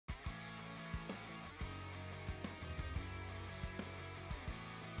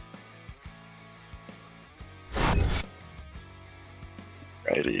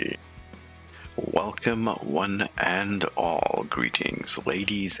Alrighty. Welcome, one and all. Greetings,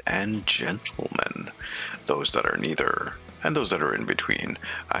 ladies and gentlemen, those that are neither, and those that are in between.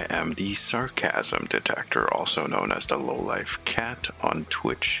 I am the Sarcasm Detector, also known as the Lowlife Cat on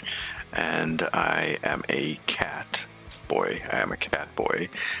Twitch, and I am a cat boy. I am a cat boy,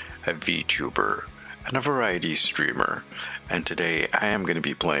 a VTuber, and a variety streamer. And today I am going to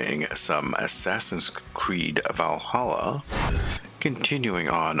be playing some Assassin's Creed Valhalla. Continuing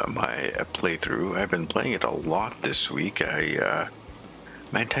on my playthrough, I've been playing it a lot this week.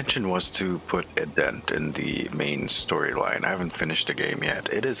 My intention was to put a dent in the main storyline. I haven't finished the game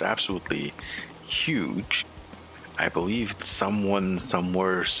yet. It is absolutely huge. I believe someone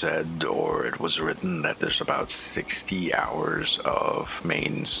somewhere said, or it was written, that there's about 60 hours of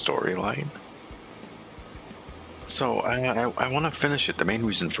main storyline. So I want to finish it. The main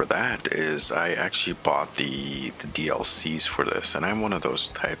reason for that is I actually bought the DLCs for this, and I'm one of those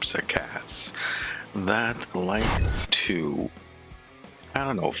types of cats that like to, I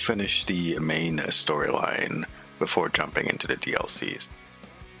don't know, finish the main storyline before jumping into the DLCs.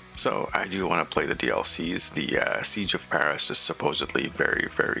 So I do want to play the DLCs. The Siege of Paris is supposedly very,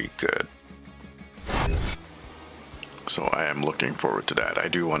 very good. So I am looking forward to that. I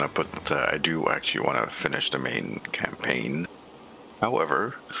do want to I do actually want to finish the main campaign.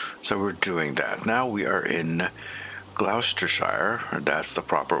 However, so we're doing that. Now we are in Gloucestershire. That's the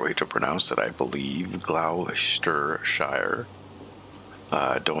proper way to pronounce it, I believe. Gloucestershire.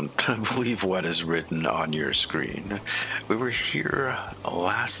 Don't believe what is written on your screen. We were here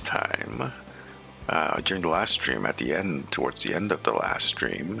last time, during the last stream, at the end, towards the end of the last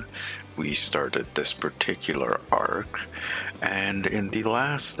stream. We started this particular arc, and in the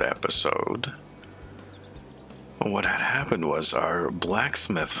last episode, what had happened was our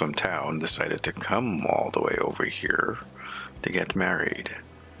blacksmith from town decided to come all the way over here to get married,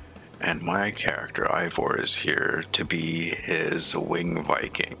 and my character Ivor is here to be his wing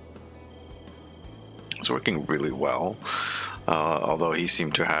Viking. It's working really well, although he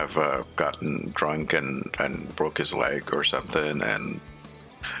seemed to have gotten drunk and broke his leg or something, and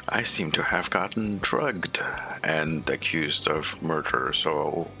I seem to have gotten drugged and accused of murder,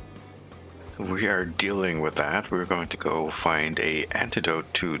 so we are dealing with that. We're going to go find an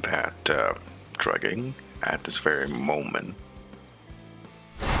antidote to that drugging at this very moment.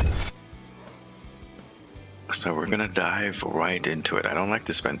 So we're going to dive right into it. I don't like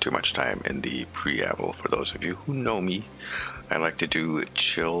to spend too much time in the preamble. For those of you who know me, I like to do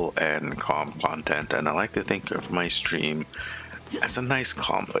chill and calm content, and I like to think of my stream as a nice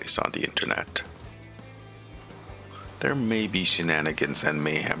calm place on the internet. There may be shenanigans and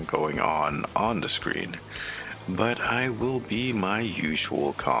mayhem going on the screen, but I will be my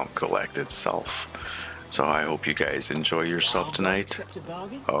usual calm, collected self. So I hope you guys enjoy yourself tonight.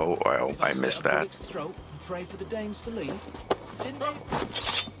 Oh, well, I missed that. Pray for the Danes to leave.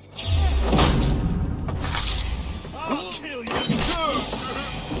 I'll kill you.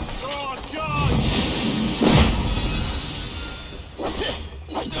 Oh, God.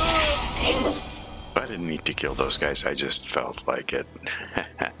 I didn't need to kill those guys, I just felt like it.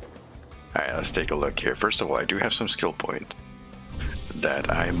 Alright, let's take a look here. First of all, I do have some skill points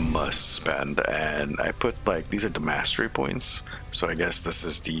that I must spend, and I put, like, these are the mastery points, so I guess this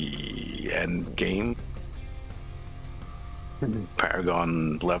is the end game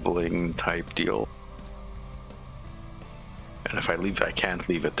Paragon leveling type deal. And if I leave, I can't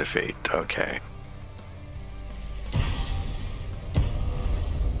leave it to fate. Okay.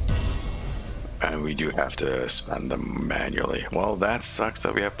 And we do have to spend them manually. Well, that sucks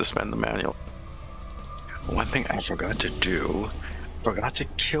that we have to spend them manually. One thing I forgot to do, forgot to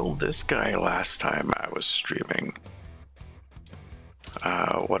kill this guy last time I was streaming.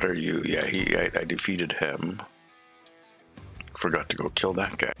 What are you? Yeah, I defeated him. Forgot to go kill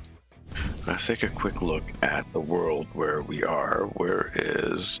that guy. Let's take a quick look at the world where we are. Where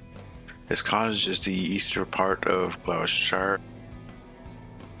is his cottage? Is the eastern part of Gloucestershire.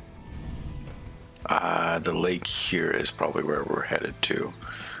 The lake here is probably where we're headed to.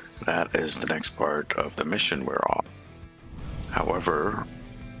 That is the next part of the mission we're on. However,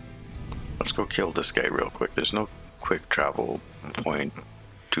 let's go kill this guy real quick. There's no quick travel point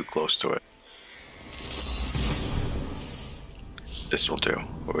too close to it. This will do.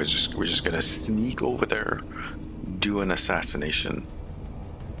 We're just gonna sneak over there, do an assassination,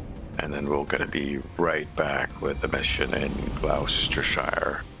 and then we're gonna be right back with the mission in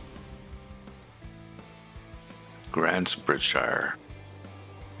Gloucestershire. Grantsbridgeshire.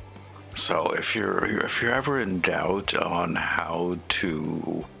 So if you're ever in doubt on how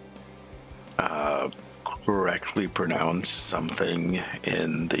to correctly pronounce something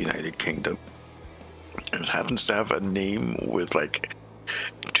in the United Kingdom, and it happens to have a name with like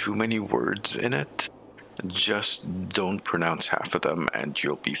too many words in it, just don't pronounce half of them and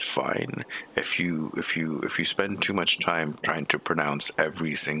you'll be fine. If you spend too much time trying to pronounce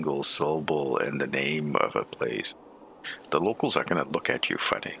every single syllable in the name of a place, the locals are going to look at you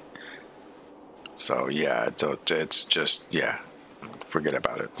funny. So yeah, it's just, yeah, forget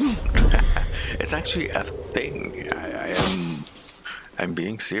about it. It's actually a thing. I'm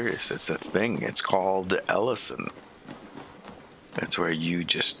being serious. It's a thing. It's called Ellison. It's where you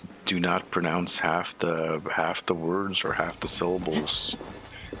just do not pronounce half the words or half the syllables.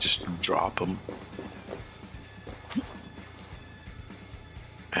 Just drop them.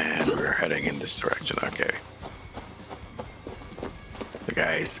 And we're heading in this direction. Okay. The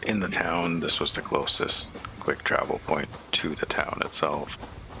guy's in the town. This was the closest quick travel point to the town itself.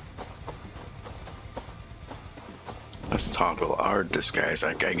 Let's toggle our disguise.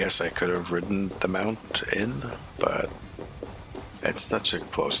 I guess I could have ridden the mount in, but it's such a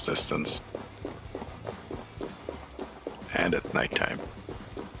close distance. And it's nighttime.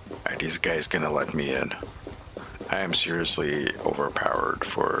 Alright, these guys gonna let me in. I am seriously overpowered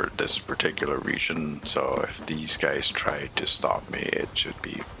for this particular region, so if these guys try to stop me, it should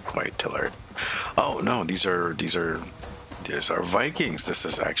be quite hilarious. Oh no, these are Vikings. This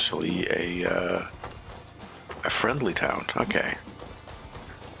is actually a friendly town. Okay.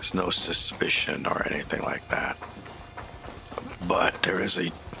 There's no suspicion or anything like that. But there is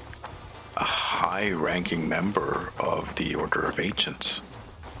a high-ranking member of the Order of Ancients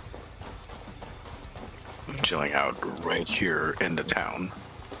chilling out right here in the town.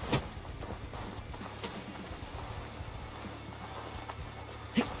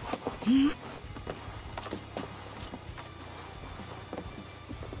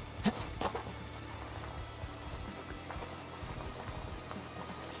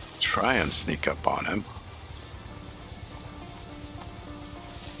 Try and sneak up on him.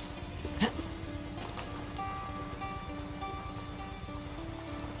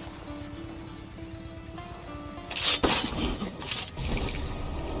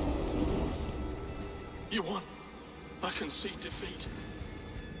 You won. I can see defeat.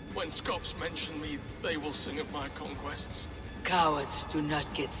 When Scops mention me, they will sing of my conquests. Cowards do not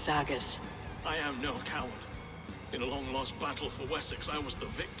get sagas. I am no coward. In a long-lost battle for Wessex, I was the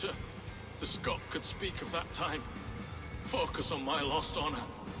victor. The Scot could speak of that time. Focus on my lost honor.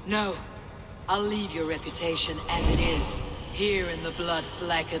 No. I'll leave your reputation as it is, here in the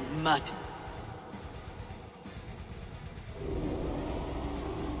blood-blackened mud.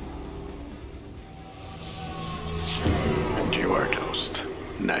 And you are toast.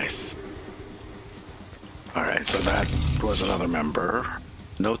 Nice. Alright, so that was another member.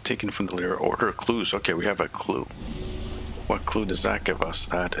 Note taken from the later order clues. Okay, we have a clue. What clue does that give us?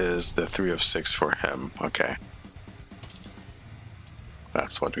 That is the 3 of 6 for him. Okay.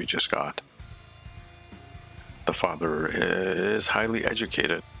 That's what we just got. The father is highly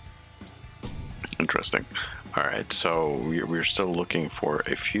educated. Interesting. Alright, so we're still looking for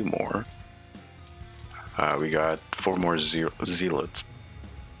a few more. We got 4 more zealots.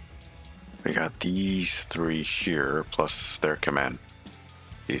 We got these 3 here, plus their command.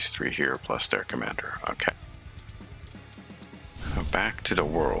 These 3 here, plus their commander. Okay. Back to the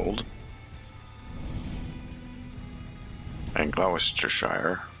world. And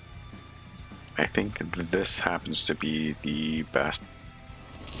Glowecestrescire. I think this happens to be the best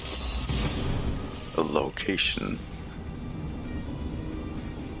location.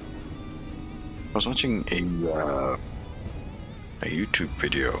 I was watching a YouTube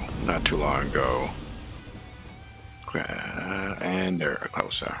video not too long ago, and they're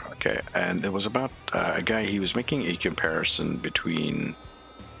closer. Okay, and it was about a guy. He was making a comparison between.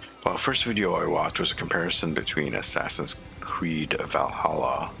 Well, first video I watched was a comparison between Assassin's Creed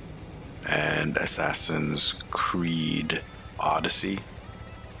Valhalla and Assassin's Creed Odyssey,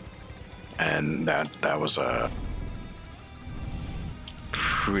 and that was a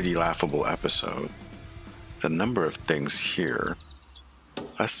pretty laughable episode. The number of things here.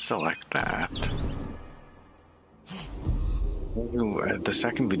 Let's select that. The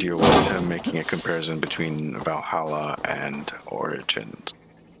second video was him making a comparison between Valhalla and Origins.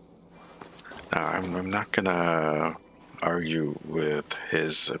 Now, I'm not gonna argue with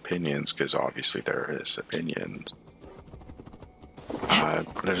his opinions, because obviously they're his opinions.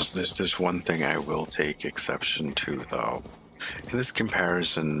 There's one thing I will take exception to, though. In this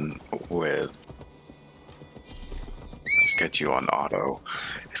comparison with Let's get you on auto.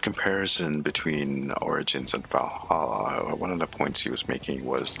 His comparison between Origins and Valhalla, one of the points he was making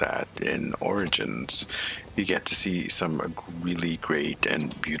was that in Origins, you get to see some really great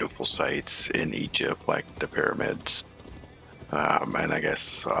and beautiful sights in Egypt, like the pyramids, and I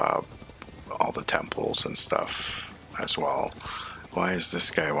guess all the temples and stuff as well. Why is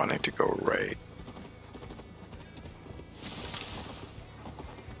this guy wanting to go right?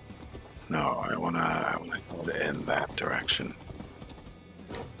 No, I wanna go in that direction.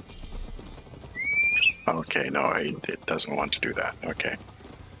 Okay, no, it doesn't want to do that. Okay.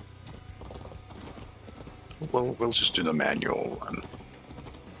 We'll just do the manual one.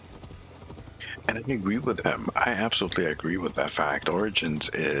 And I agree with him. I absolutely agree with that fact. Origins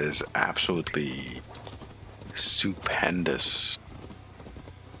is absolutely stupendous.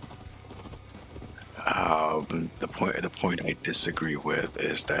 The point I disagree with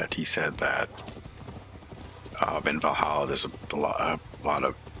is that he said that in Valhalla there's a lot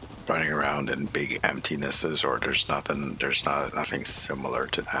of running around in big emptinesses, or there's nothing similar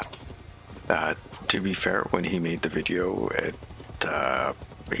to that. To be fair, when he made the video,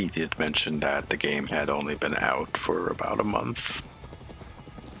 he did mention that the game had only been out for about a month.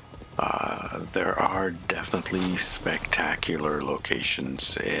 There are definitely spectacular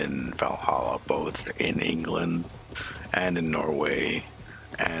locations in Valhalla, both in England and in Norway,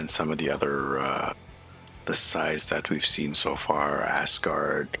 and some of the other the sides that we've seen so far.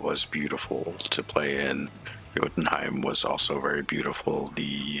 Asgard was beautiful to play in. Jotunheim was also very beautiful.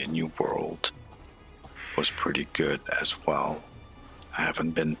 The New World was pretty good as well. I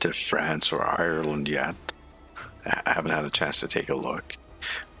haven't been to France or Ireland yet. I haven't had a chance to take a look.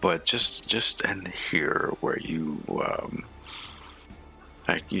 But just in here where you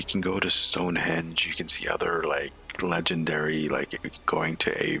like you can go to Stonehenge, you can see other like legendary, like going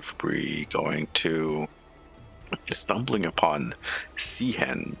to Avebury, stumbling upon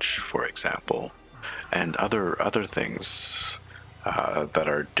Seahenge, for example, and other things that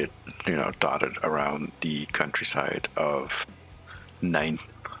are dotted around the countryside of 9th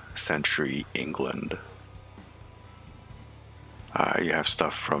century England. You have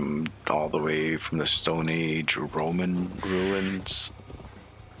stuff from all the way from the Stone Age Roman ruins,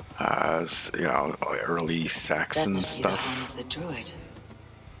 early Saxon stuff. The druid.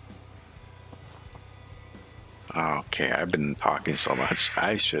 Okay, I've been talking so much.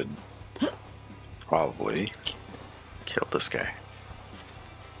 I should probably kill this guy.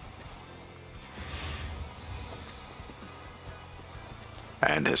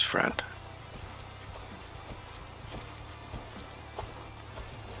 And his friend.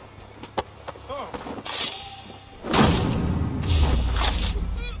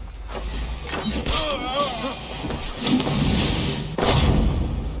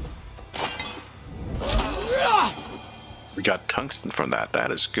 We got tungsten from that. That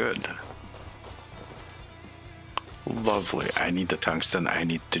is good. Lovely. I need the tungsten. I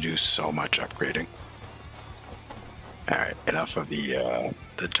need to do so much upgrading. Alright, enough of the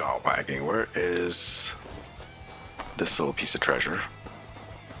jaw wagging. Where is this little piece of treasure?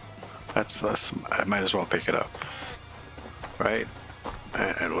 That's I might as well pick it up. Right?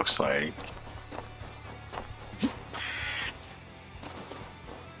 And it looks like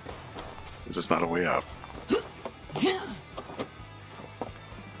this is not a way up.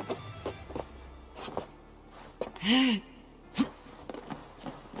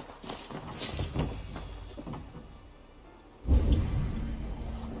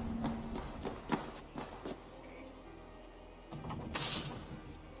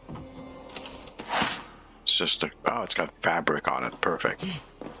 It's got fabric on it. Perfect.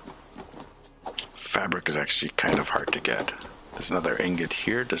 Fabric is actually kind of hard to get. There's another ingot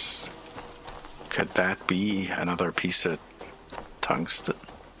here. Could that be another piece of tungsten?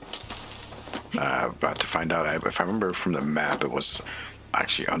 About to find out. If I remember from the map, it was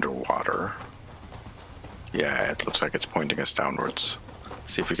actually underwater. Yeah, it looks like it's pointing us downwards.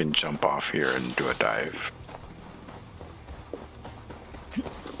 Let's see if we can jump off here and do a dive.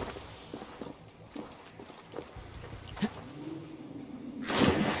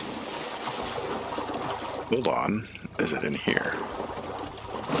 Hold on. Is it in here?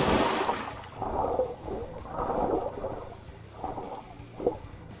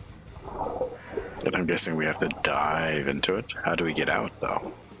 And I'm guessing we have to dive into it. How do we get out,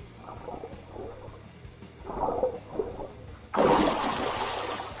 though?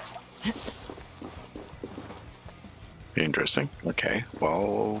 Interesting. Okay,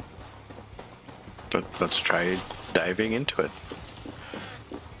 well, let's try diving into it.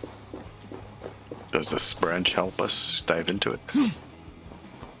 Does this branch help us dive into it?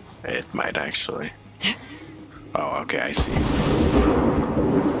 It might actually. Oh, okay, I see.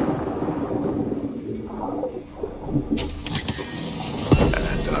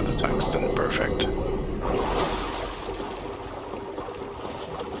 That's another tungsten. Perfect.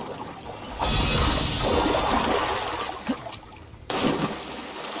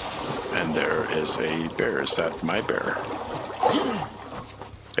 And there is a bear. Is that my bear?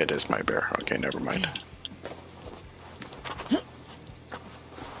 It is my bear. Okay, never mind.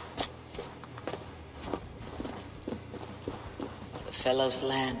 The Fellow's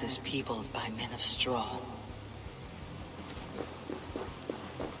land is peopled by men of straw.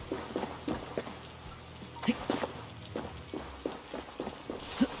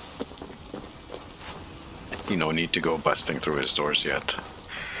 I see no need to go busting through his doors yet.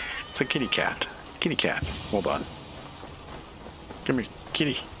 It's a kitty cat. Kitty cat. Hold on. Come here.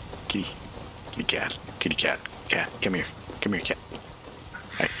 Kitty. Kitty. Kitty cat. Kitty cat. Cat. Come here. Come here, cat.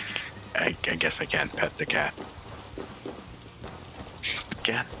 I guess I can't pet the cat.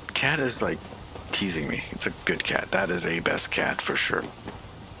 Cat is like teasing me. It's a good cat. That is a best cat for sure.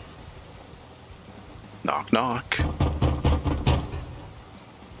 Knock knock.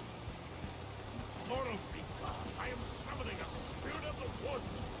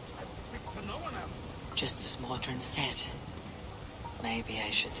 Just as Mordrin said. Maybe I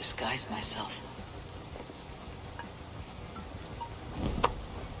should disguise myself.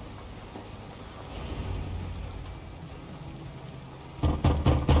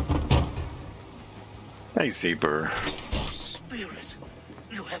 Hey, Zebra. Spirit,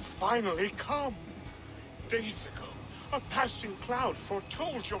 you have finally come. Days ago, a passing cloud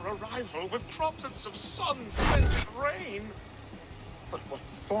foretold your arrival with droplets of sun-scented rain. But what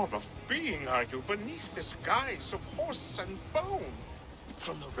form of being are you beneath this guise of horse and bone?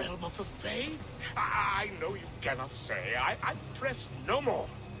 From the realm of the Fae? I know you cannot say. I press no more.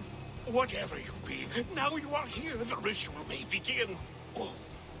 Whatever you be, now you are here, the ritual may begin. Oh,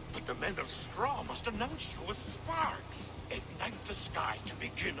 but the men of straw must announce you with sparks. Ignite the sky to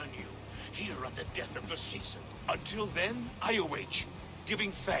begin anew, here at the death of the season. Until then, I await you,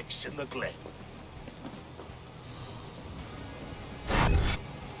 giving thanks in the glen.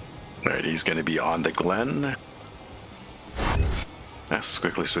 Alright, he's going to be on the Glen. Let's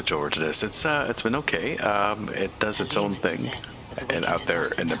quickly switch over to this. It's been okay. It does its own thing, and out there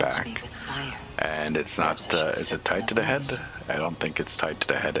in the back. And it's not. Is it tied to the head? I don't think it's tied to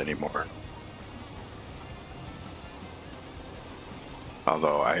the head anymore.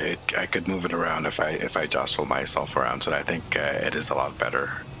 Although I could move it around if I jostle myself around, so I think it is a lot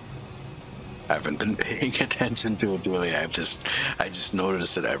better. I haven't been paying attention to it really. I just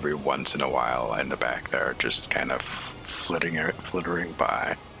notice it every once in a while in the back there, just kind of flittering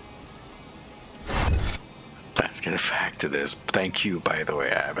by. Let's get back to this. Thank you, by the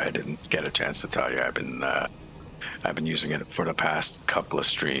way. I didn't get a chance to tell you. I've been using it for the past couple of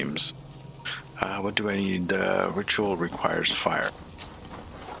streams. What do I need? Ritual requires fire.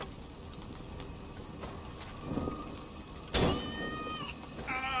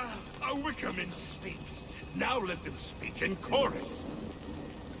 Wickerman speaks. Now let them speak in chorus.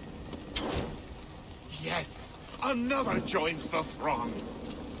 Yes, another joins the throng.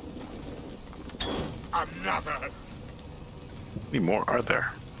 Another. How many more are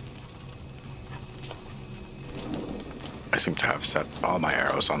there? I seem to have set all my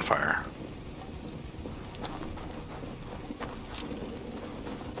arrows on fire.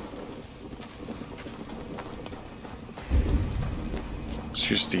 Let's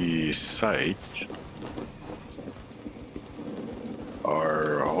use the sight.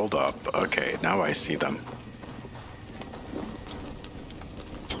 Or hold up. Okay, now I see them.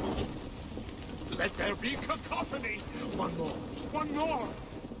 Let there be cacophony. One more. One more.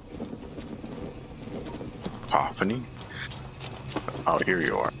 Cacophony? Oh, here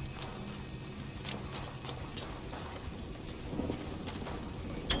you are.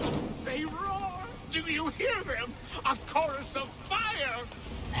 They roar. Do you hear them? A chorus of fire.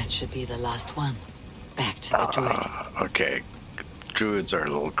 That should be the last one. Back to the druid. Okay. Druids are a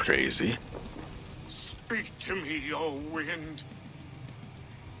little crazy. Speak to me, O wind.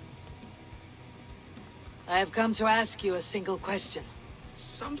 I have come to ask you a single question.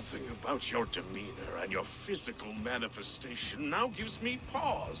 Something about your demeanor and your physical manifestation now gives me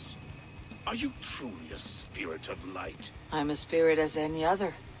pause. Are you truly a spirit of light? I'm a spirit as any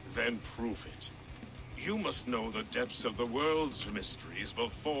other. Then prove it. You must know the depths of the world's mysteries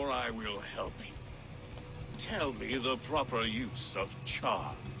before I will help you. Tell me the proper use of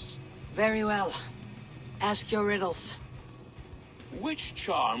charms. Very well. Ask your riddles. Which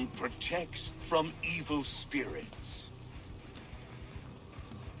charm protects from evil spirits?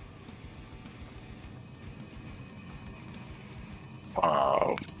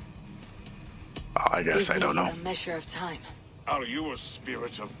 I guess Give I don't me know. a measure of time. Are you a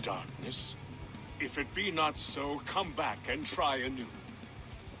spirit of darkness? If it be not so, come back and try anew.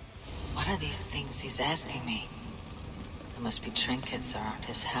 What are these things he's asking me? There must be trinkets around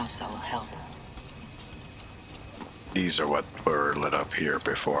his house that will help. These are what were lit up here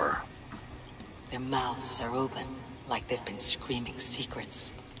before. Their mouths are open, like they've been screaming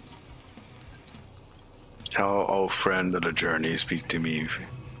secrets. Tell, oh friend of the journey, speak to me.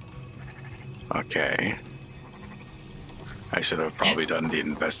 Okay. I should have probably done the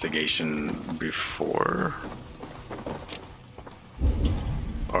investigation before.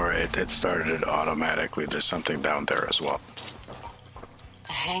 Or it started automatically. There's something down there as well.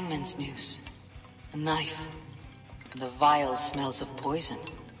 A hangman's noose. A knife. And the vile smells of poison.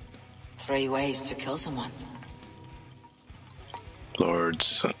 3 ways to kill someone.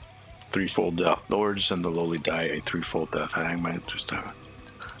 Lords, threefold death. Lords and the lowly die a threefold death. Hangman.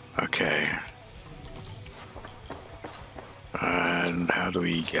 Okay. And how do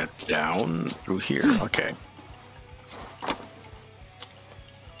we get down through here? Okay.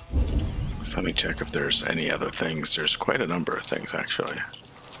 So let me check if there's any other things. There's quite a number of things, actually.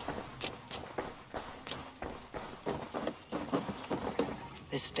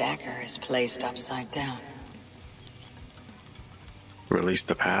 This dagger is placed upside down. Release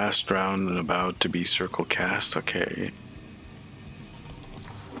the past, round and about to be circle cast. Okay.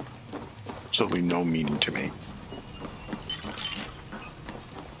 Absolutely no meaning to me.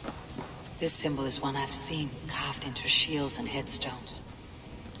 This symbol is one I've seen carved into shields and headstones.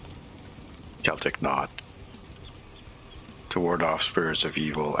 Celtic knot. To ward off spirits of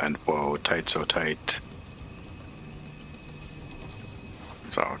evil and woe. Tight so tight.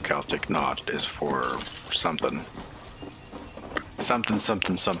 So Celtic knot is for something. Something.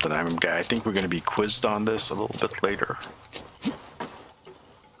 I think we're going to be quizzed on this a little bit later.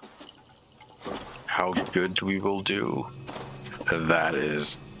 How good we will do. That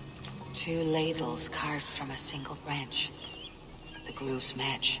is... 2 ladles carved from a single branch. The grooves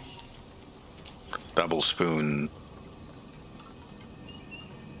match. double spoon.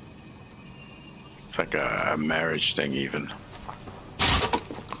 It's like a marriage thing even.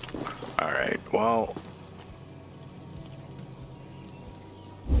 Alright, well...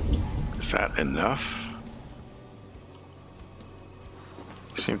 is that enough?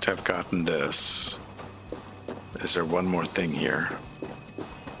 Seem to have gotten this. Is there one more thing here?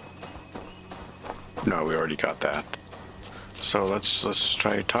 No, we already got that. So let's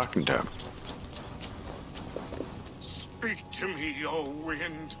try talking to him. Speak to me, O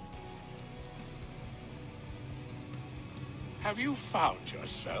wind. Have you found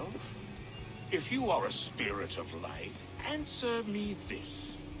yourself? If you are a spirit of light, answer me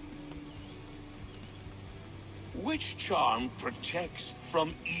this. Which charm protects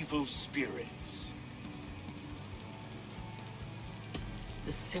from evil spirits?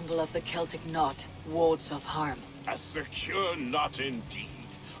 The symbol of the Celtic knot wards off harm. A secure knot indeed.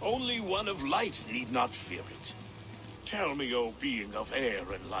 Only one of light need not fear it. Tell me, O being of air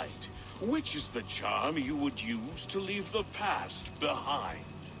and light, which is the charm you would use to leave the past behind?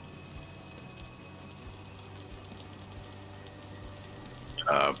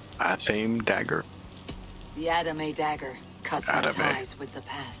 Athame dagger. The Adame dagger cuts our Adame. ties with the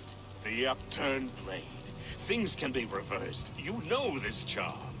past. The upturned blade. Things can be reversed. You know this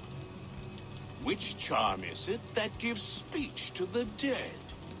charm. Which charm is it that gives speech to the dead?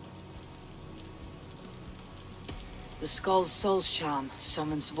 The Skull's Soul's charm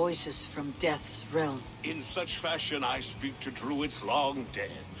summons voices from Death's realm. In such fashion I speak to druids long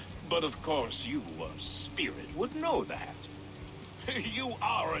dead. But of course you, a spirit, would know that. You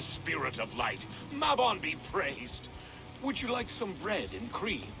are a spirit of light. Mabon be praised. Would you like some bread and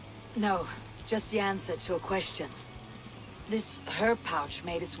cream? No, just the answer to a question. This herb pouch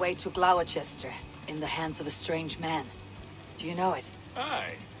made its way to Glowecestrescire in the hands of a strange man. Do you know it?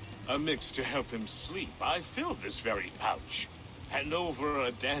 Aye. A mix to help him sleep. I filled this very pouch. And over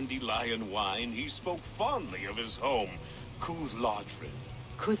a dandelion wine, he spoke fondly of his home, Cuthladrin.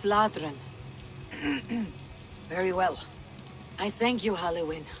 Cuthladrin. Very well. I thank you,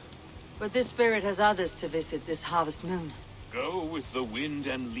 Halloween. But this spirit has others to visit this harvest moon. Go with the wind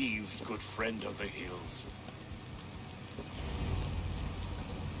and leaves, good friend of the hills.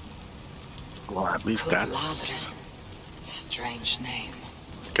 Well, at least that's... Cuthladrin. Strange name.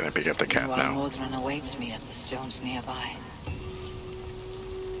 Gonna pick up the cat Meanwhile, now. Modron awaits me at the stones nearby.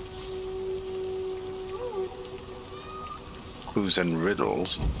 Clues and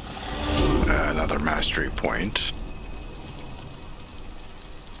riddles. Another mastery point.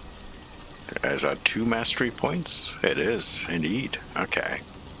 Is that 2 mastery points? It is, indeed. Okay.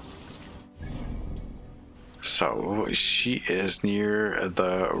 So, she is near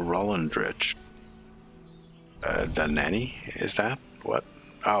the Rolandrich. The nanny? Is that? What?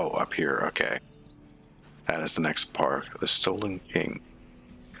 Oh, up here, okay. That is the next park. The Stolen King.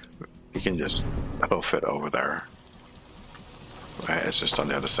 You can just hoof it over there. It's just on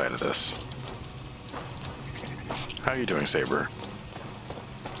the other side of this. How are you doing, Saber?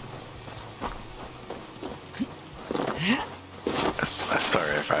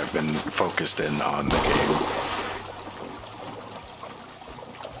 Sorry if I've been focused in on the game.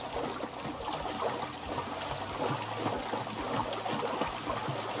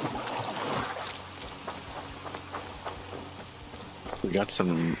 We got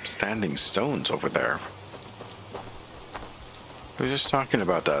some standing stones over there. We were just talking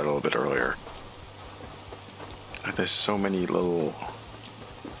about that a little bit earlier. There's so many little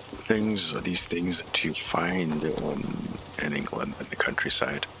things, these things that you find in England, in the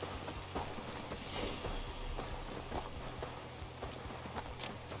countryside.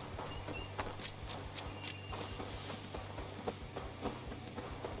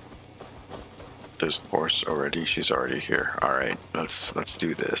 There's a horse already. She's already here. All right, let's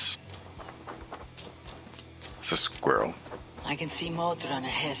do this. It's a squirrel. I can see Modron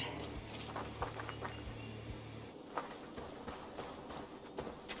ahead.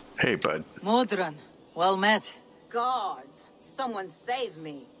 Hey, bud. Modron, well met. Guards! Someone save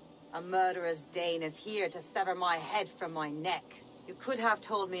me! A murderous Dane is here to sever my head from my neck. You could have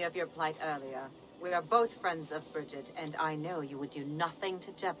told me of your plight earlier. We are both friends of Bridget, and I know you would do nothing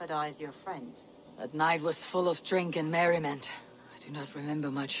to jeopardize your friend. That night was full of drink and merriment. I do not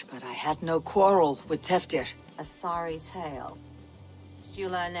remember much, but I had no quarrel with Teftir. A sorry tale. Did you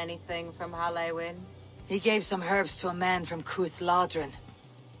learn anything from Halewin? He gave some herbs to a man from Cuth Ladrin.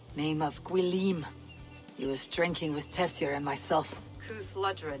 Name of Gwilim. He was drinking with Teftir and myself. Cuth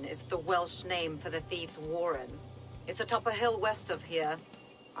Ladrin is the Welsh name for the thieves' warren. It's atop a hill west of here.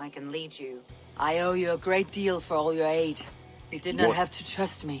 I can lead you. I owe you a great deal for all your aid. You did not have to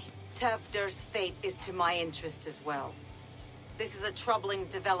trust me. Teftir's fate is to my interest as well. This is a troubling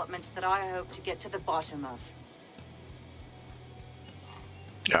development that I hope to get to the bottom of.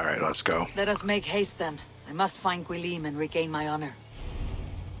 All right, let's go. Let us make haste then. I must find Gwilim and regain my honor.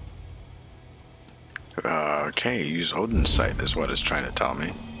 Okay, use Odin's sight is what it's trying to tell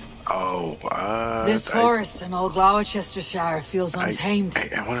me. Oh, this forest in old Glowecestrescire feels untamed.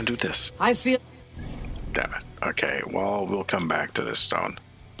 I want to do this. I feel... Damn it. Okay, well, we'll come back to this stone.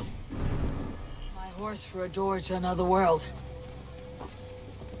 My horse for a door to another world.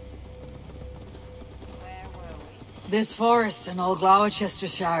 Where were we? This forest in old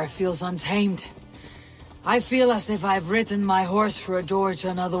Glowecestrescire feels untamed. I feel as if I've ridden my horse for a door to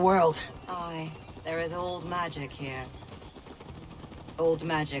another world. Aye, there is old magic here. Old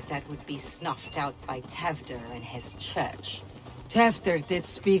magic that would be snuffed out by Teftir and his church. Teftir did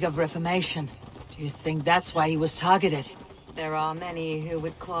speak of reformation. Do you think that's why he was targeted? There are many who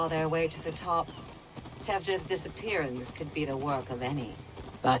would claw their way to the top. Teftir's disappearance could be the work of any.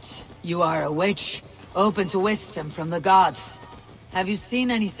 But you are a witch, open to wisdom from the gods. Have you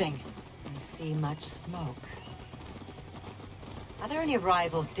seen anything? I see much smoke. Are there any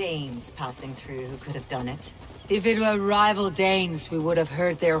rival Danes passing through who could have done it? If it were rival Danes, we would have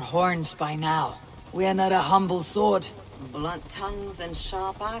heard their horns by now. We are not a humble sword. Blunt tongues and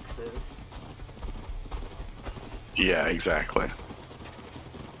sharp axes. Yeah, exactly.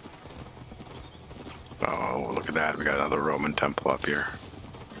 Oh, look at that. We got another Roman temple up here.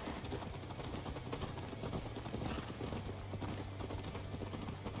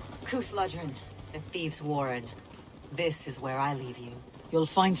 Cuth Ladrin, the thieves' warren. This is where I leave you. You'll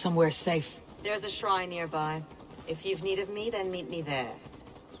find somewhere safe. There's a shrine nearby. If you've need of me, then meet me there.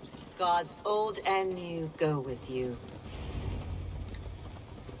 Gods old and new go with you.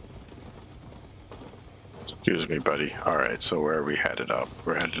 Excuse me, buddy. All right, so where are we headed up?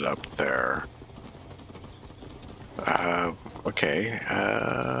 We're headed up there. Okay.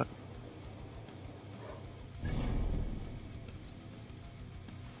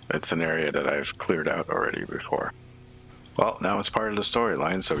 It's an area that I've cleared out already before. Well, now it's part of the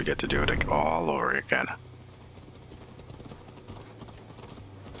storyline, so we get to do it all over again.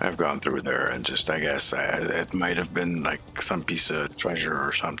 I've gone through there and just, I guess, it might have been like some piece of treasure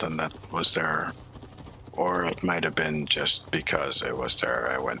or something that was there. Or it might have been just because it was there,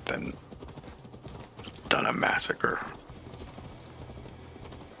 I went and done a massacre.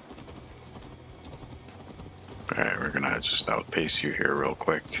 Alright, we're gonna just outpace you here real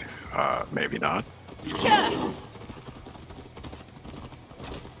quick. Maybe not.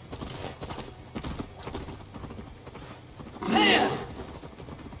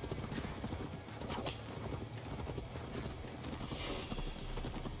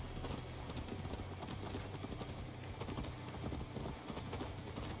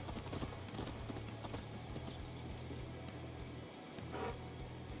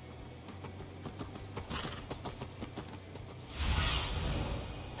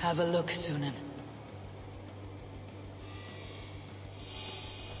 Have a look, Sunan.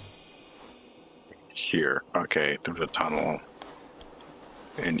 Here. Okay, through the tunnel.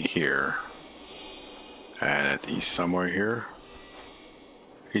 In here. And he's somewhere here.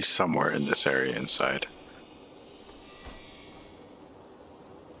 He's somewhere in this area inside.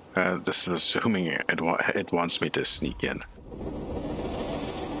 This is assuming it wants me to sneak in.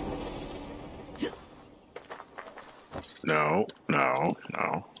 No, no,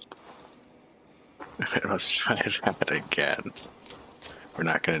 no. Let's try that again. We're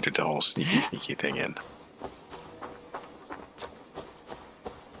not going to do the whole sneaky thing in.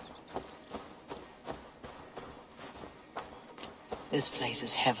 This place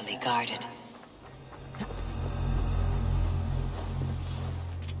is heavily guarded.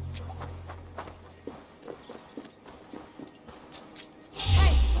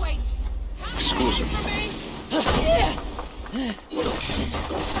 Hey, wait! Excuse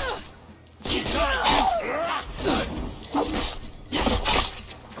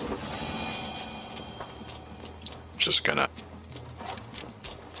Just gonna...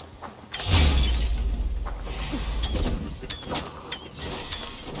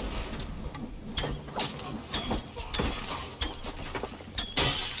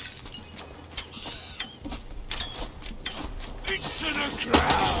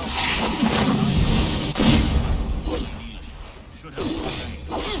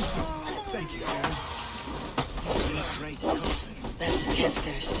 Thank you, Aaron. You're a great coach. That's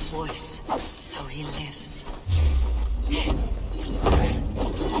Tifter's voice, so he lives.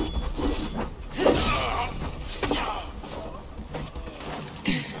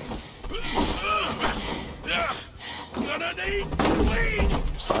 Gonna need wings!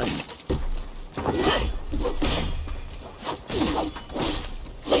 Fine.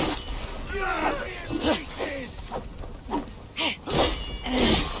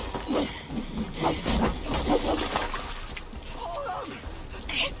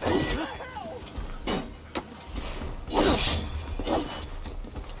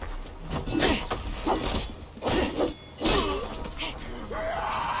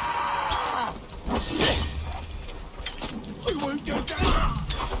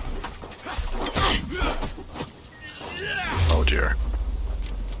 Oh dear.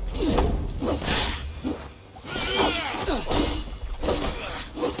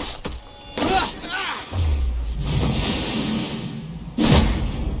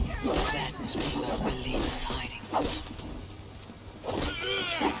 That must be where William is hiding.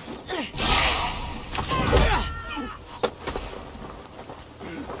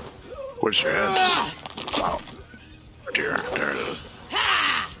 Where's your head? Oh. Oh dear. There it is.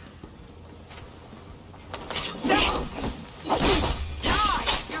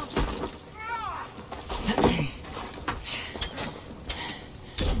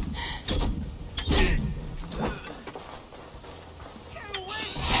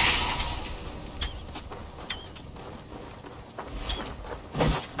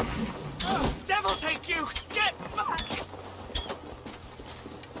 Devil take you! Get back!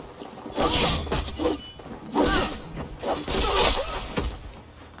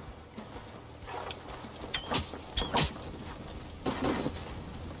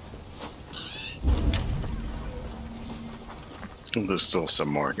 There's still some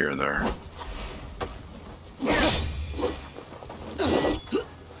more here and there.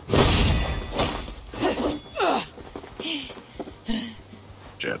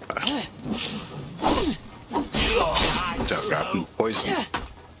 Jetpack. Don't got poison.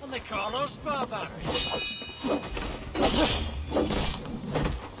 And they call us barbarians.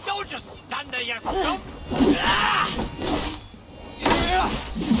 Don't just stand there, you scum!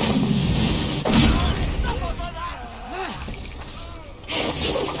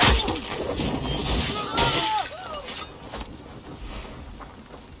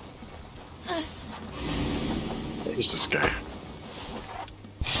 Who's this guy?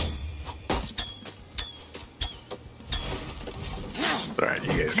 Alright,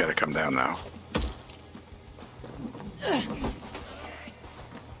 you guys gotta come down now.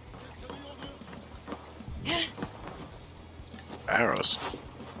 Arrows.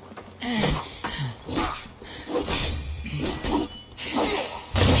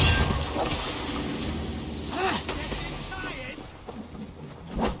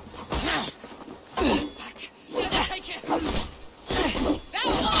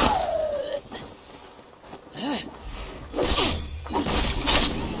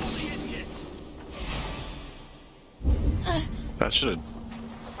 That should have...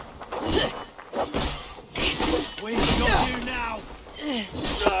 We got you now! I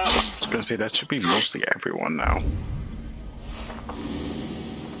was gonna say, that should be mostly everyone now.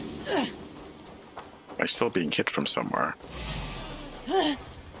 I'm still being hit from somewhere.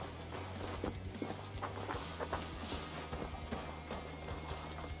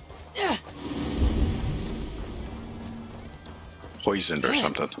 Poisoned or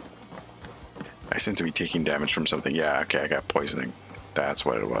something. I seem to be taking damage from something. Yeah, okay, I got poisoning. That's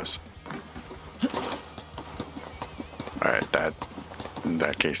what it was. Alright, in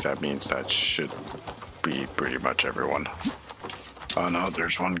that case, that means that should be pretty much everyone. Oh no,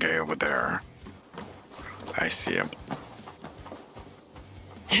 there's one guy over there. I see him.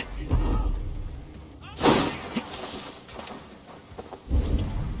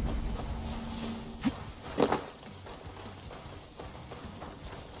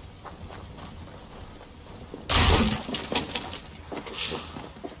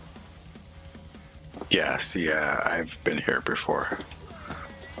 Yeah, see, I've been here before.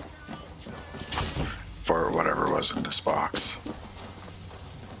 For whatever was in this box.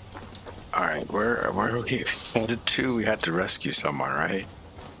 Alright, where are we headed to? We had to rescue someone, right?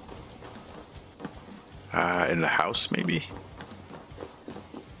 In the house, maybe?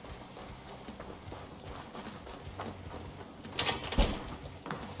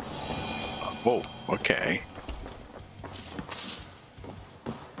 Whoa, okay.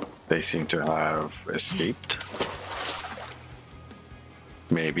 They seem to have escaped.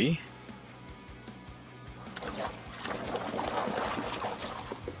 Maybe.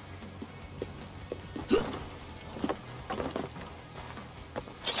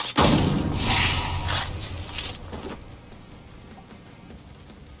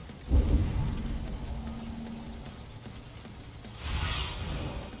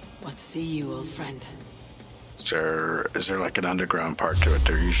 What see you, old friend? Is there like an underground part to it?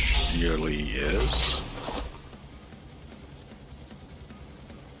 There usually is.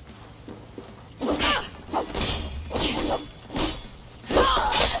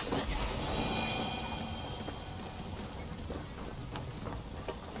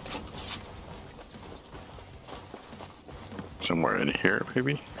 Somewhere in here,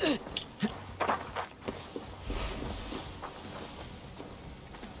 maybe?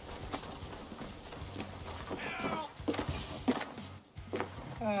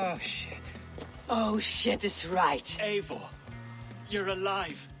 Oh, shit. Oh shit is right. Eivor, you're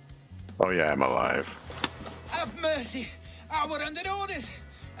alive. Oh yeah, I'm alive. Have mercy. I were under orders.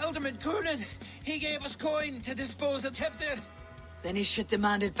 Alderman Coonan, he gave us coin to dispose of Tepter. Then he should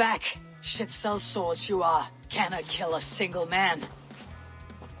demand it back. Shit sells swords you are. Cannot kill a single man.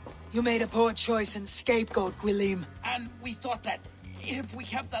 You made a poor choice in scapegoat, Gwilym. And we thought that if we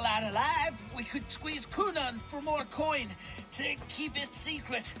kept the lad alive, we could squeeze Coonan for more coin to keep it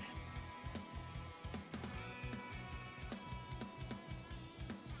secret.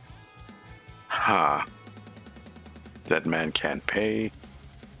 Huh. That man can't pay.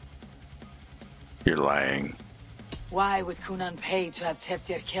 You're lying. Why would Coonan pay to have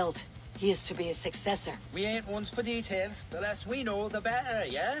Teftir killed? He is to be his successor. We ain't ones for details. The less we know, the better,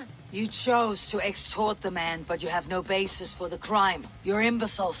 yeah? You chose to extort the man, but you have no basis for the crime. You're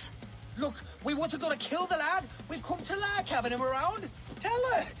imbeciles. Look, we wasn't gonna kill the lad. We've come to like having him around.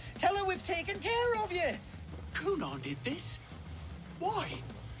 Tell her we've taken care of you. Coonan did this? Why?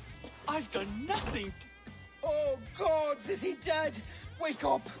 I've done nothing. Oh, gods, is he dead? Wake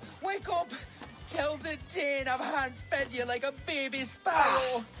up! Wake up! Tell the Dane I've hand-fed you like a baby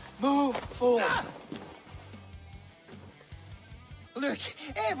sparrow. Move forward. Look,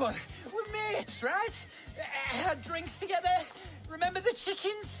 Eivor, we're mates, right? Had drinks together. Remember the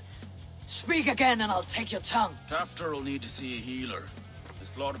chickens? Speak again and I'll take your tongue. Tafter will need to see a healer.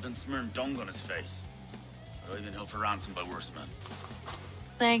 This lord have been smearing dung on his face. But I've been held for ransom by worse men.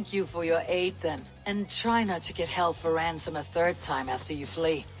 Thank you for your aid then. And try not to get held for ransom a third time after you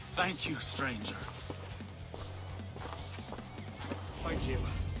flee. Thank you, stranger. Thank you.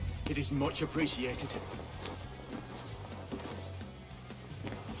 It is much appreciated.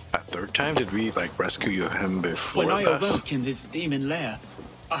 A third time? Did we like rescue him before When I this? awoke in this demon lair,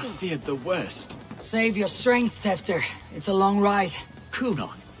 I feared the worst. Save your strength, Tefter. It's a long ride.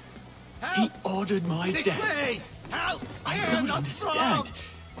 Coonan. He ordered my death. Help! I don't understand.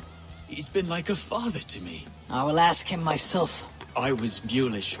 He's been like a father to me. I will ask him myself. I was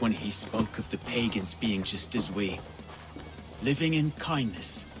mulish when he spoke of the pagans being just as we. Living in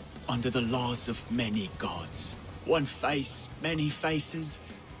kindness, under the laws of many gods. One face, many faces.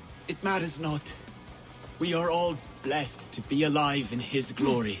 It matters not. We are all blessed to be alive in his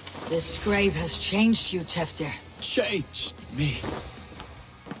glory. This scrape has changed you, Tefter. Changed me.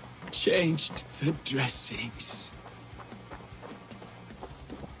 Changed the dressings.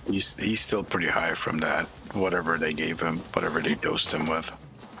 He's still pretty high from that. Whatever they gave him, whatever they dosed him with.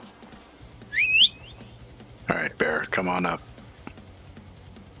 come on up.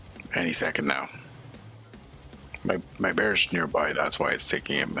 Any second now. My bear's nearby, that's why it's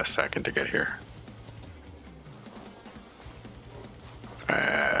taking him a second to get here.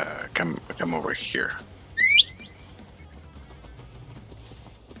 Come over here.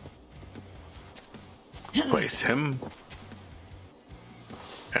 Place him.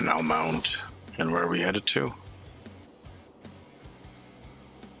 And I'll mount. And where are we headed to?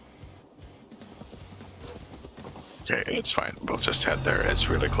 Okay, it's fine. We'll just head there. It's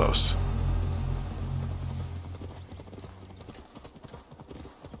really close.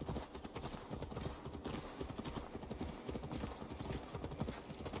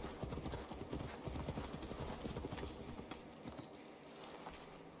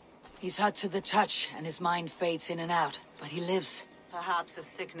 He's hot to the touch, and his mind fades in and out, but he lives. Perhaps a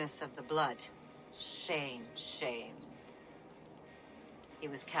sickness of the blood. Shame, shame. He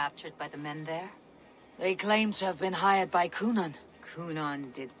was captured by the men there? They claim to have been hired by Kunan.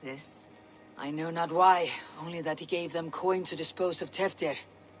 Kunan did this? I know not why, only that he gave them coin to dispose of Teftir.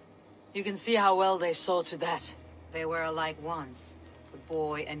 You can see how well they saw to that. They were alike once, the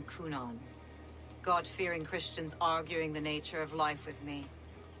boy and Kunan. God-fearing Christians arguing the nature of life with me.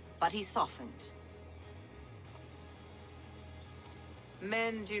 But he softened.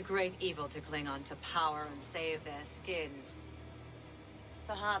 Men do great evil to cling on to power and save their skin.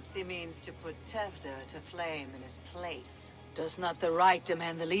 Perhaps he means to put Teftir to flame in his place. Does not the right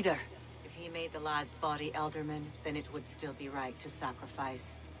demand the leader? If he made the lad's body Elderman, then it would still be right to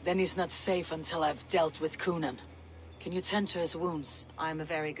sacrifice. Then he's not safe until I've dealt with Kunan. Can you tend to his wounds? I'm a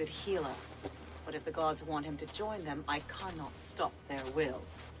very good healer. But if the gods want him to join them, I cannot stop their will.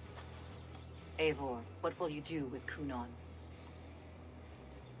 Eivor, what will you do with Kunan?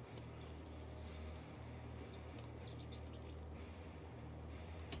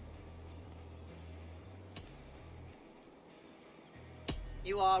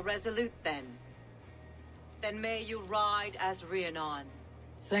 You are resolute, then. Then may you ride as Rhiannon.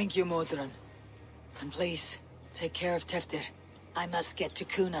 Thank you, Modron. And please, take care of Teftir. I must get to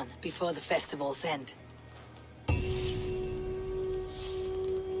Kunan before the festival's end.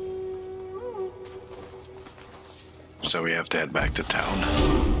 So we have to head back to town.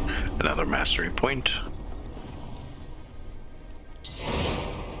 Another mastery point.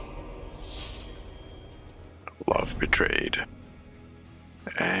 Love betrayed.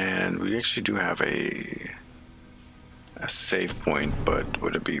 And we actually do have a save point, but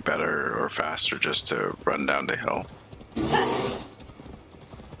would it be better or faster just to run down the hill?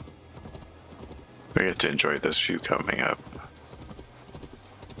 We get to enjoy this view coming up.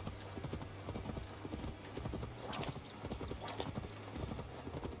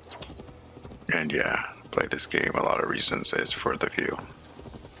 And yeah, play this game, a lot of reasons is for the view.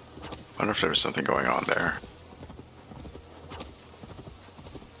 Wonder if there's something going on there.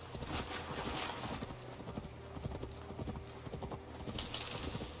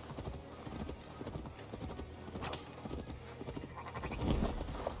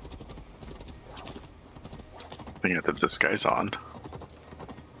 Looking at this guy's on.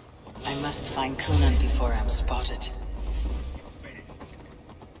 I must find Kunan before I'm spotted.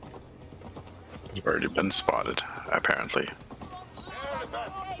 You've already been spotted, apparently.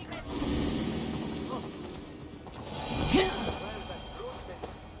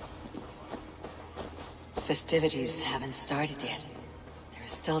 Festivities haven't started yet. There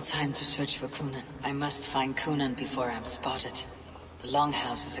is still time to search for Kunan. I must find Kunan before I'm spotted. The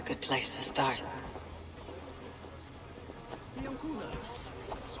Longhouse is a good place to start.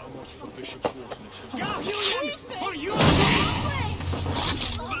 So much for Bishop's Wharton. For you!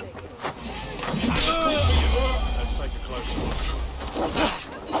 Let's take a closer look.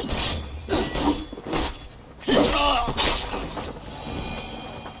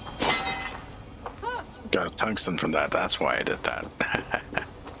 Got a tungsten from that, that's why I did that.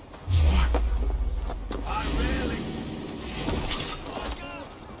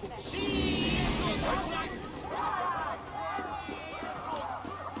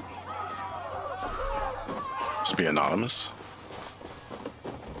 Must be anonymous.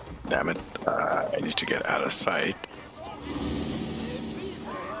 Damn it, I need to get out of sight.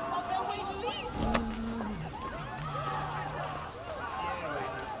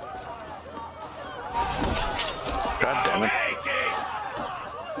 God damn it.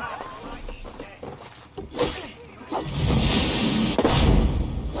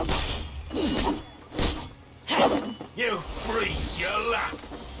 You breathe your luck.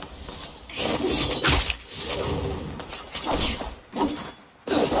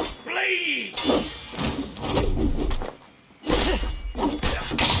 Bleed!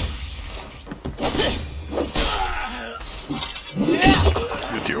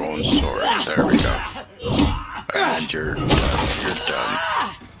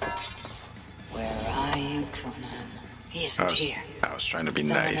 isn't here. I was trying to be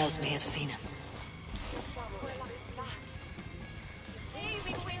Someone nice. else may have seen him.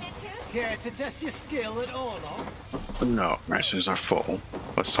 Care to test your skill at all, or? No, rations are full.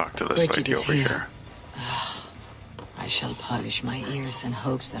 Let's talk to this Bridget lady is over here. I shall polish my ears in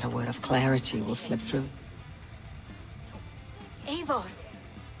hopes that a word of clarity will slip through. Eivor,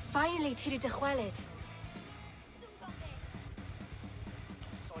 finally tiri de chwaled.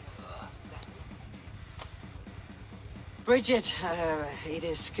 Bridget, it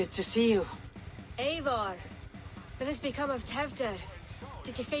is good to see you. Eivor, what has become of Tevder?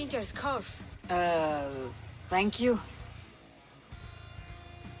 Did you faint your scarf? Thank you.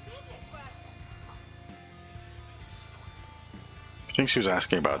 I think she was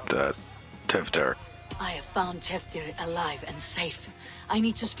asking about Tivder. I have found Teftir alive and safe. I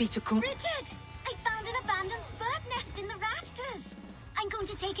need to speak to Kun. Bridget! I found an abandoned bird nest in the rafters. I'm going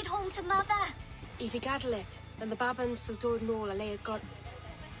to take it home to Mother. If you gaddle it, then the babans will do no a lay got.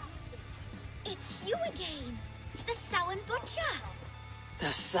 It's you again. The Sowen Butcher. The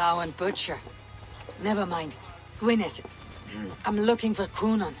Sowen Butcher. Never mind. Gwyneth, I'm looking for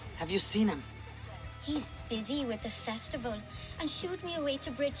Kunan. Have you seen him? He's busy with the festival and shooed me away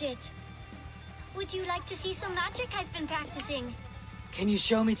to Bridget. Would you like to see some magic I've been practicing? Can you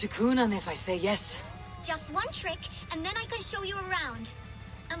show me to Kunan if I say yes? Just one trick, and then I can show you around.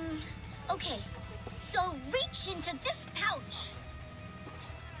 Okay. So reach into this pouch.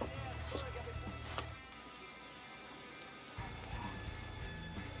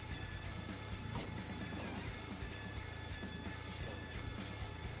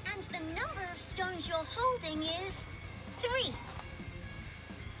 And the number of stones you're holding is 3.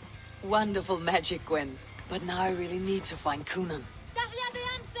 Wonderful magic, Gwen. But now I really need to find Kunan. Definitely have the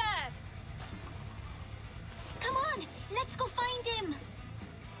answer! Come on, let's go find him.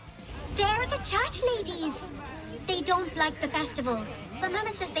 They're the church ladies. They don't like the festival, but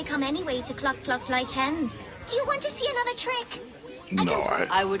Mama says they come anyway to cluck cluck like hens. Do you want to see another trick? No,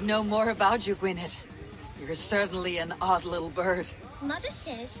 I would know more about you, Gwyneth. You're certainly an odd little bird. Mother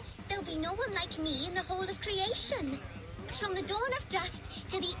says there'll be no one like me in the whole of creation. From the dawn of dust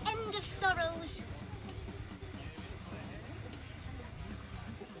to the end of sorrows.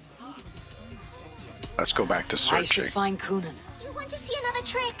 Let's go back to searching. I should find Kunan. Do you want to see another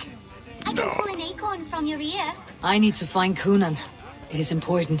trick? I No. can pull an acorn from your ear. I need to find Kunan. It is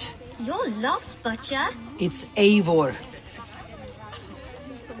important. You're lost, Butcher. It's Eivor.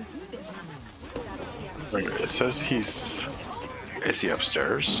 It says he's... Is he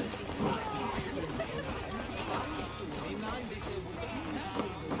upstairs?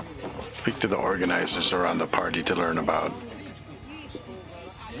 Speak to the organizers around the party to learn about...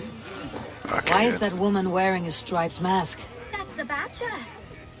 Okay. Why is that woman wearing a striped mask? That's a badger.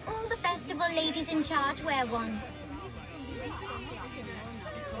 All the festival ladies in charge wear one.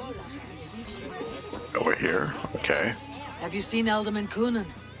 Over here? Okay. Have you seen Alderman Kunan?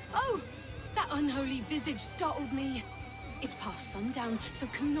 Oh, that unholy visage startled me. It's past sundown, so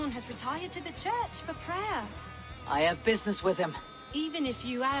Kunan has retired to the church for prayer. I have business with him. Even if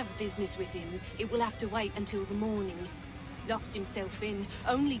you have business with him, it will have to wait until the morning. Locked himself in.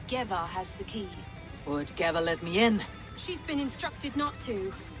 Only Geva has the key. Would Geva let me in? She's been instructed not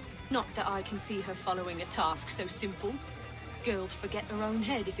to. Not that I can see her following a task so simple. Girl'd forget her own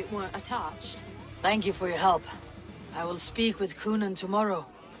head if it weren't attached. Thank you for your help. I will speak with Kunan tomorrow.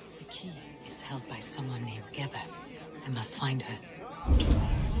 The key is held by someone named Geva. I must find her.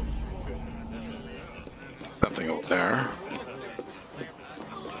 Something over there.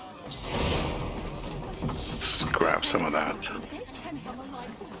 Let's grab some of that.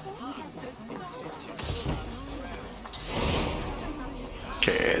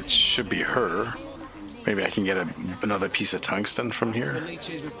 Okay, it should be her. Maybe I can get another piece of tungsten from here. The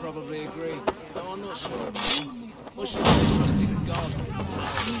leeches would probably agree, though I'm not sure. What's your trusting God?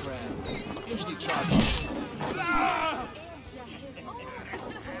 Usually try.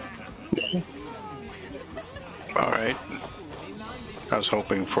 All right. I was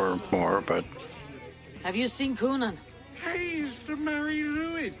hoping for more, but... Have you seen Kunan? Hey, it's the Mary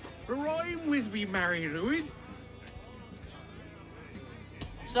Lewin. Rhyme with me, Mary Lewin.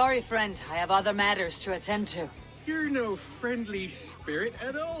 Sorry, friend. I have other matters to attend to. You're no friendly spirit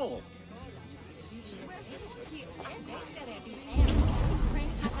at all.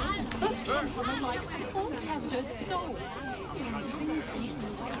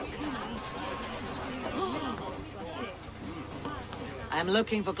 I'm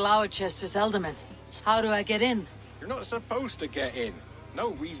looking for Glowecester's Alderman. How do I get in? You're not supposed to get in.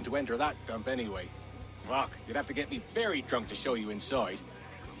 No reason to enter that dump anyway. Fuck, you'd have to get me very drunk to show you inside.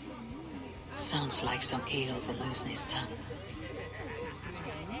 Sounds like some ale will loosen his tongue.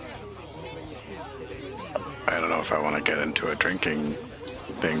 I don't know if I want to get into a drinking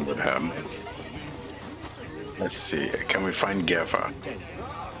thing with him. Let's see. Can we find Geva?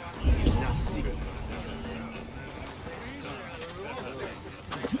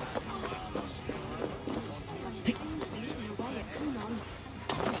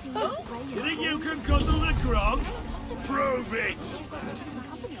 You think you can guzzle the grog? Prove it!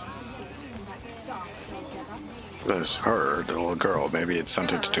 There's her, the little girl. Maybe it's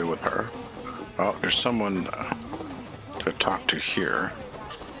something to do with her. Oh, there's someone to talk to here.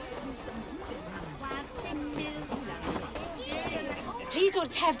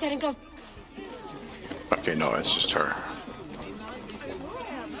 Okay, no, it's just her.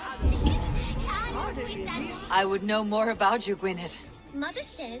 I would know more about you, Gwyneth. Mother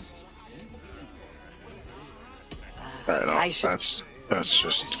says... I don't know. That's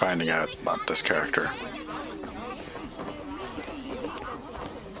just finding out about this character.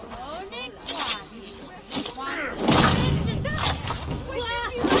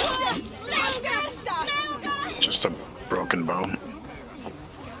 Just a broken bone.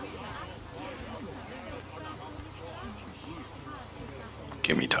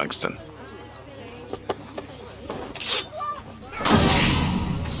 Give me tungsten.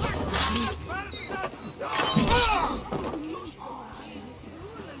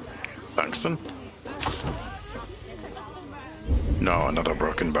 Tungsten? No, another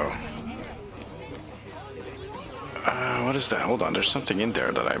broken bow. What is that? Hold on, there's something in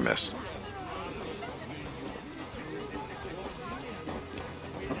there that I missed.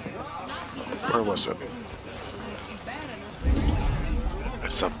 Where was it?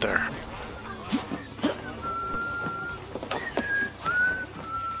 It's up there.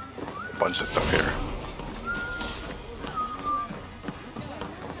 Once it's up here.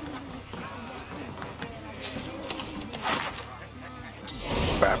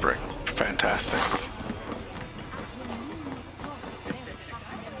 Fabric. Fantastic.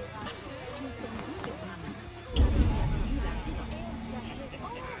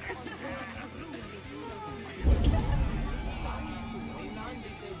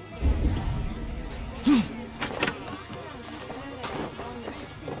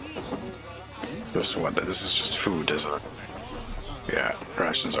 This one, this is just food, isn't it? Yeah,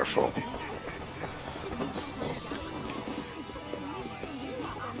 rations are full.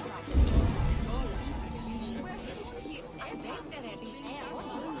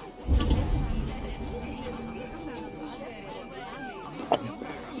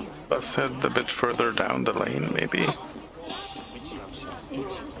 Let's head a bit further down the lane, maybe.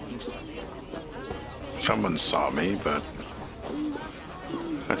 Someone saw me, but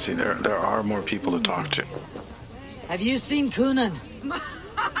let's see, there are more people to talk to. Have you seen Coonan?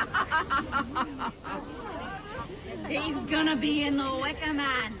 He's gonna be in the Wicker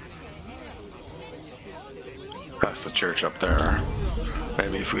Man. That's the church up there.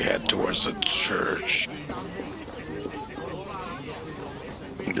 Maybe if we head towards the church.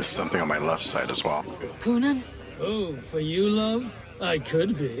 There's something on my left side as well. Coonan? Oh, for you, love? I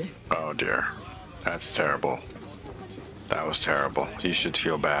could be. Oh dear. That's terrible. That was terrible. You should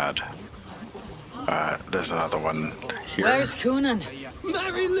feel bad. There's another one here. Where's Coonan?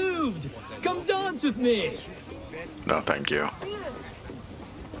 Mary Louved! Come dance with me! No, thank you.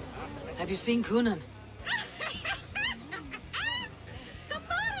 Have you seen Coonan? The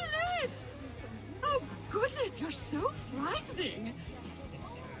man! Oh, goodness, you're so frightening.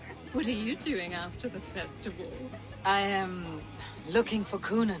 What are you doing after the festival? I am looking for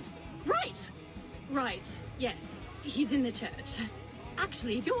Coonan. Right, yes. He's in the church.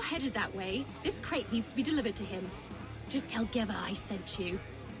 Actually, if you're headed that way, this crate needs to be delivered to him. Just tell Geva I sent you.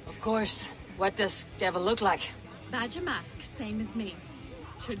 Of course. What does Geva look like? Badger mask, same as me.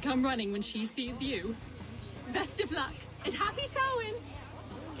 Should come running when she sees you. Best of luck, and happy Samhain!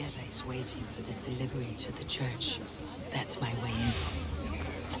 Geva is waiting for this delivery to the church. That's my way in.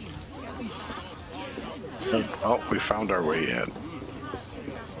 Oh, we found our way in.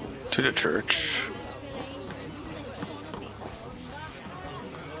 To the church.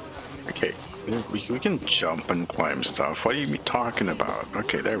 Okay, we can jump and climb stuff. What are you talking about?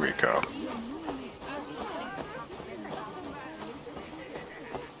 Okay, there we go.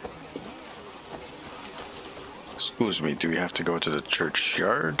 Excuse me, do we have to go to the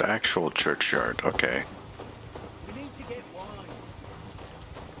churchyard? Actual churchyard, okay.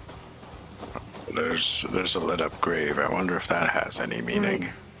 There's a lit up grave. I wonder if that has any meaning.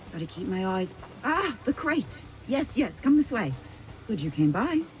 Gotta keep my eyes... Ah, the crate! Yes, come this way. Good you came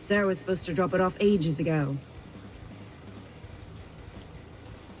by. Sarah was supposed to drop it off ages ago.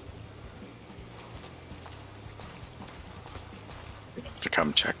 to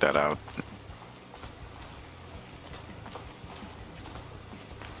come check that out.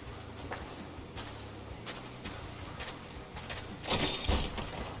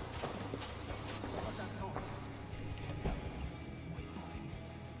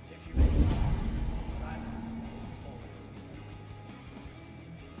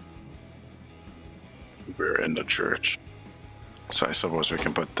 We're in the church, so I suppose we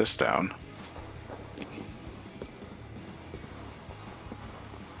can put this down.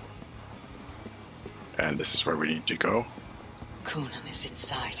 And this is where we need to go. Coonan is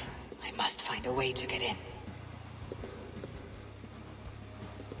inside. I must find a way to get in.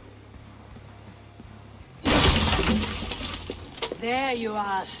 There you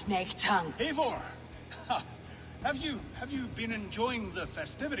are, Snake Tongue. Eivor! Have you been enjoying the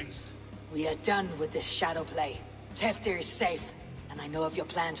festivities? We are done with this shadow play. Teftir is safe, and I know of your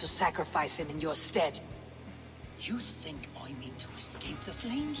plan to sacrifice him in your stead. You think I mean to escape the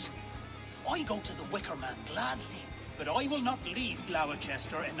flames? I go to the Wicker Man gladly, but I will not leave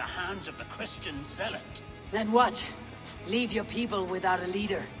Glowecester in the hands of the Christian zealot. Then what? Leave your people without a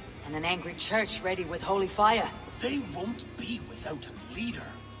leader, and an angry church ready with holy fire? They won't be without a leader.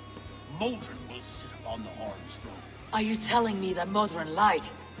 Modron will sit upon the Horn's throne. Are you telling me that Modron lied?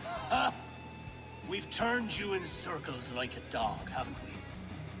 Ha! We've turned you in circles like a dog, haven't we?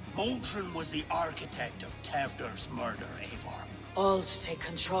 Modron was the architect of Tevder's murder, Eivor. All to take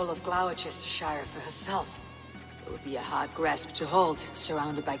control of Glowecestrescire for herself. It would be a hard grasp to hold,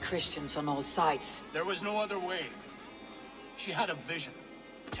 surrounded by Christians on all sides. There was no other way. She had a vision.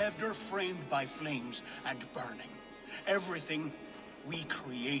 Tevder framed by flames and burning. Everything we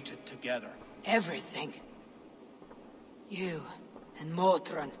created together. Everything? You and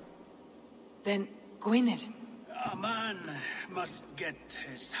Modron. Then Gwynedd. A man must get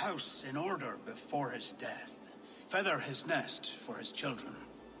his house in order before his death. Feather his nest for his children.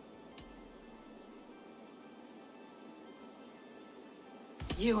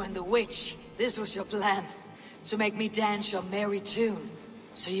 You and the witch, this was your plan. To make me dance your merry tune,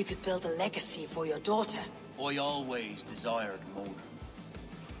 so you could build a legacy for your daughter. I always desired Modron.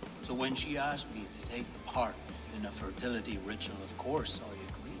 So when she asked me to take part in a fertility ritual, of course I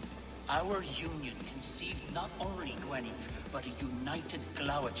agreed. Our union conceived not only Gweneve, but a united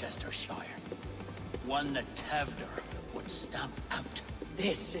Glowecestrescire. One that Tevder would stamp out.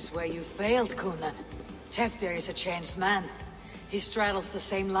 This is where you failed, Coonan. Teftir is a changed man. He straddles the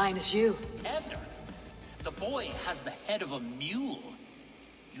same line as you. Tevder? The boy has the head of a mule.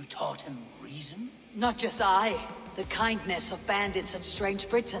 You taught him reason? Not just I. The kindness of bandits and strange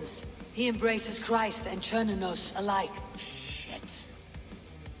Britons. He embraces Christ and Chernonos alike. Shit.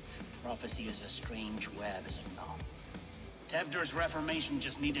 Prophecy is a strange web, is it not? Tevder's reformation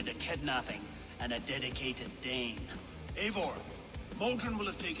just needed a kidnapping and a dedicated Dane. Eivor, Modron will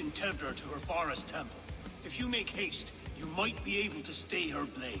have taken Tevder to her forest temple. If you make haste, you might be able to stay her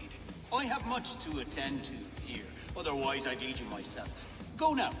blade. I have much to attend to here, otherwise I'd lead you myself.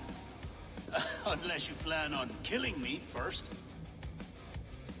 Go now. Unless you plan on killing me first.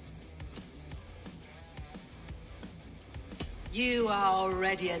 You are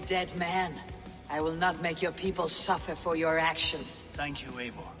already a dead man. I will not make your people suffer for your actions. Thank you,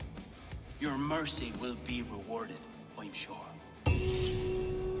 Eivor. Your mercy will be rewarded, I'm sure.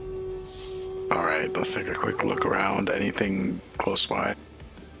 Alright, let's take a quick look around. Anything close by?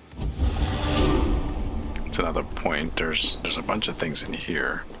 It's another point. There's a bunch of things in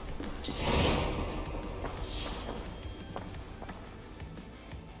here.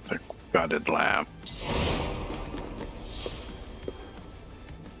 It's a gutted lamp.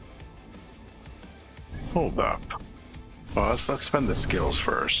 Hold up. Well, let's spend the skills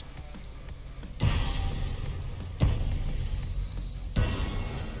first.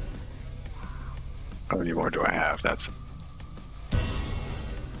 How many more do I have? That's...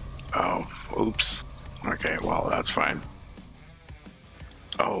 Oh, oops. Okay, well, that's fine.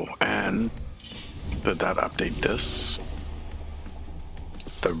 Oh, and did that update this?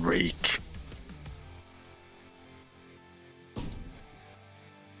 The rake.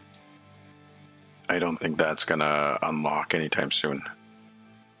 I don't think that's gonna unlock anytime soon.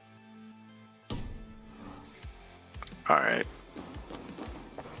 Alright.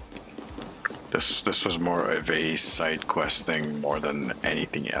 This was more of a side quest thing more than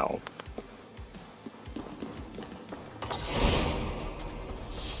anything else.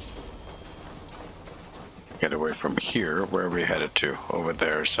 Get away from here. Where are we headed to? Over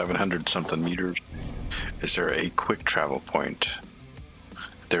there, 700 something meters. Is there a quick travel point?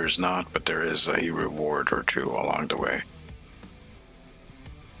 There's not, but there is a reward or two along the way.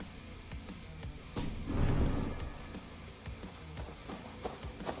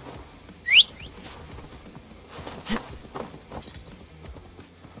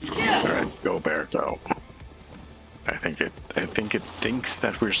 There we go. I think it thinks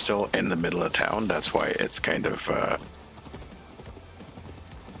that we're still in the middle of town. That's why it's kind of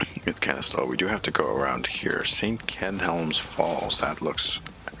slow. We do have to go around here. St. Kenhelm's Falls. That looks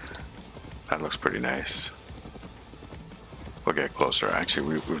pretty nice. We'll get closer.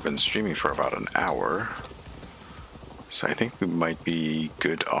 Actually, we've been streaming for about an hour, so I think we might be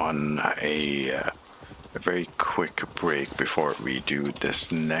good on a very quick break before we do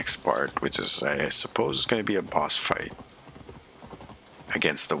this next part, which is, I suppose, is going to be a boss fight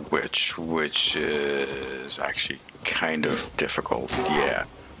against the witch, which is actually kind of difficult. Yeah.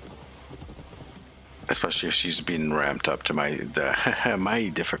 Especially if she's been ramped up to my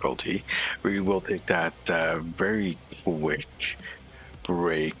difficulty. We will take that very quick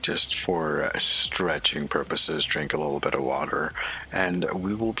break just for stretching purposes, drink a little bit of water, and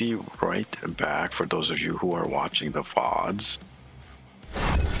we will be right back for those of you who are watching the VODs.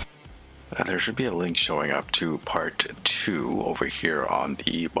 There should be a link showing up to part 2 over here on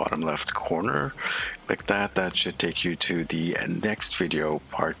the bottom left corner. Click that. That should take you to the next video,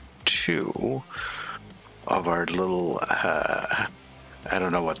 part 2 of our little, I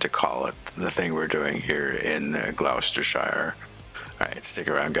don't know what to call it, the thing we're doing here in Gloucestershire. Alright, stick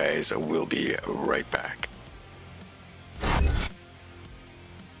around guys, we'll be right back.